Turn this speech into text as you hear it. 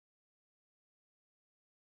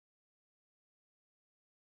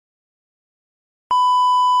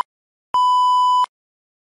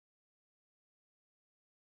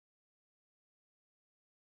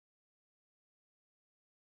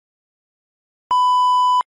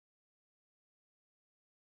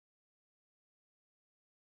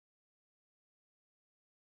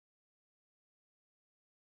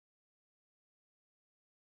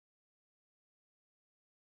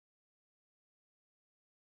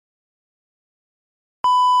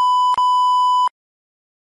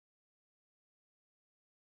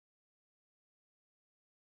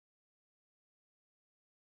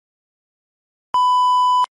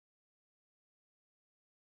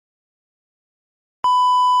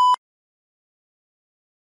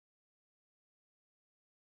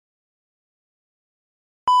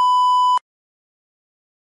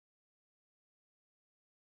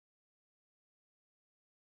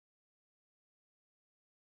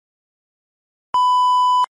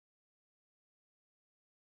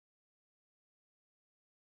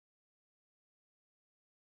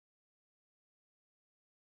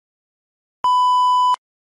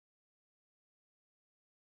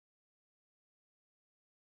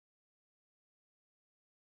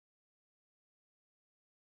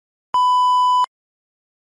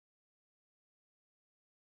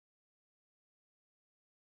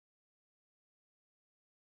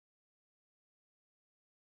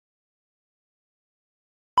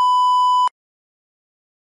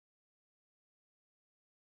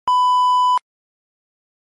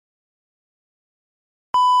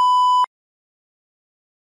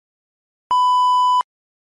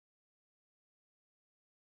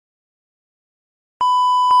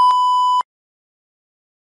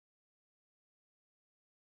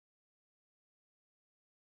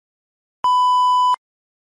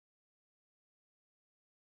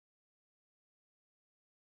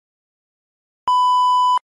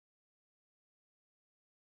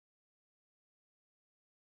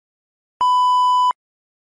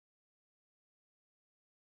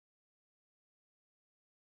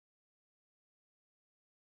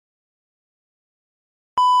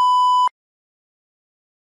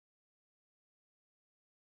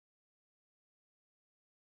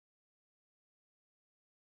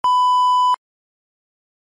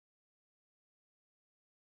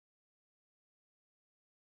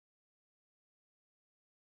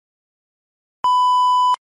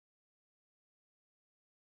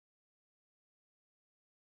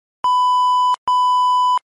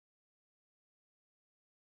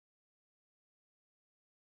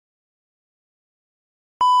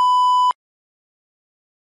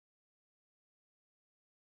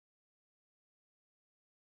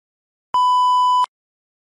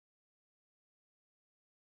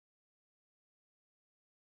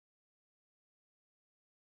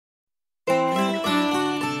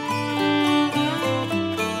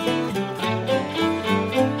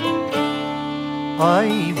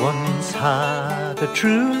I once had a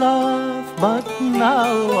true love, but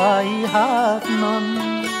now I have none.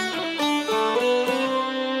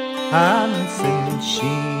 And since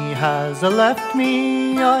she has left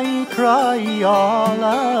me, I cry all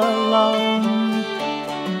alone.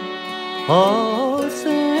 Oh,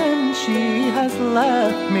 since she has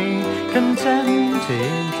left me,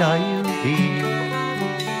 contented I'll be,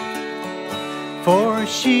 for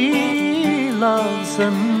she loves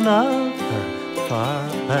another far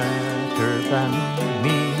better than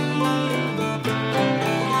me.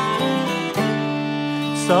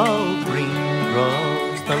 So green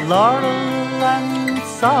grows the laurel, and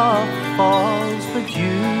soft falls the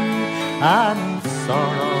dew, and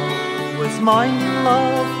sorrow is my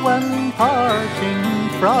love when parting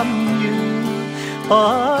from you.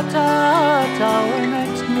 But at our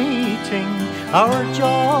next meeting, our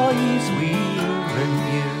joys we'll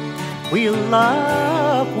renew. We'll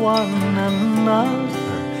love one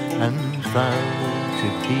another and vow to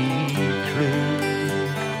be true.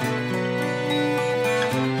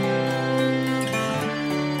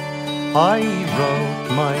 I wrote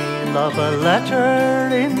my love a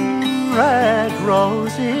letter in red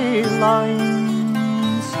rosy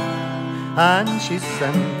lines, and she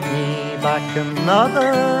sent me back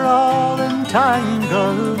another all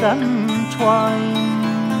entangled and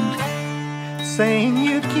twined, saying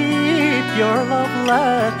you keep your love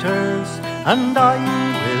letters and I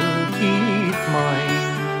will keep mine.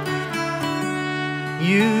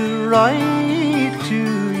 You write to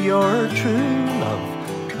your true love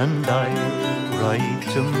and I'll write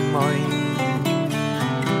to mine.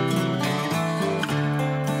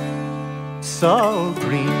 So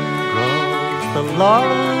green grows the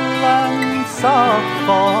laurel, and soft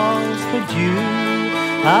falls the dew,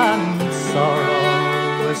 and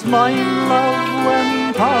sorrow is my love when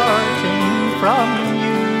parting from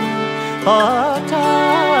you. But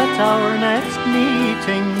at our next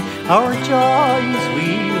meeting, our joys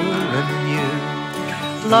we'll renew.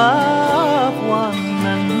 Love one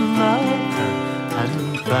another and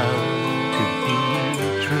vow to be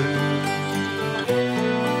true.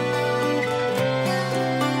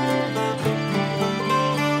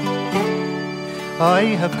 I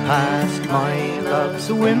have passed my love's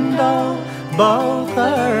window, both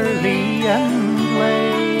early and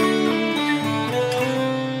late,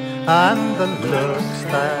 and the looks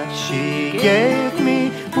that she gave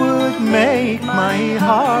me would make my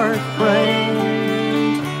heart break.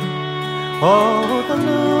 Oh, the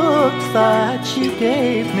looks that she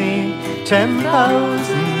gave me 10,000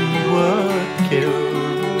 would kill.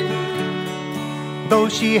 Though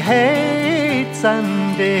she hates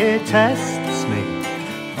and detests me,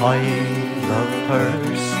 I love her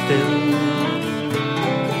still.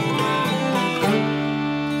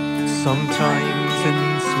 Sometimes in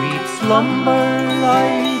sweet slumber I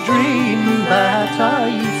dream that I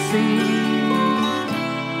see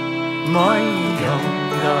my young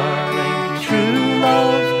darling true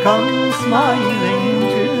love come smiling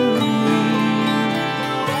to me.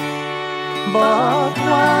 But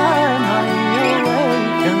when I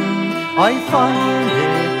awaken, I find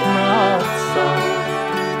it not so.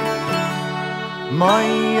 My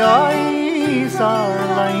eyes are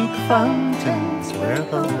like fountains where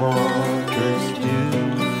the waters do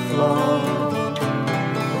flow.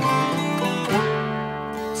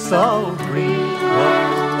 So green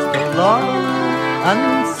grows the laurel, and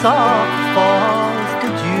soft falls the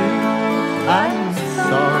dew, and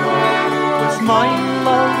sorrow was my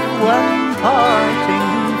love when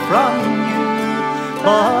parting from you.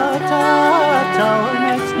 But at our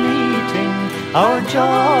next meeting, our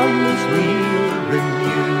joys we'll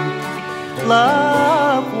renew.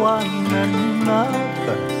 Love one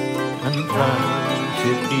another and vow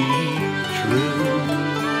to be true.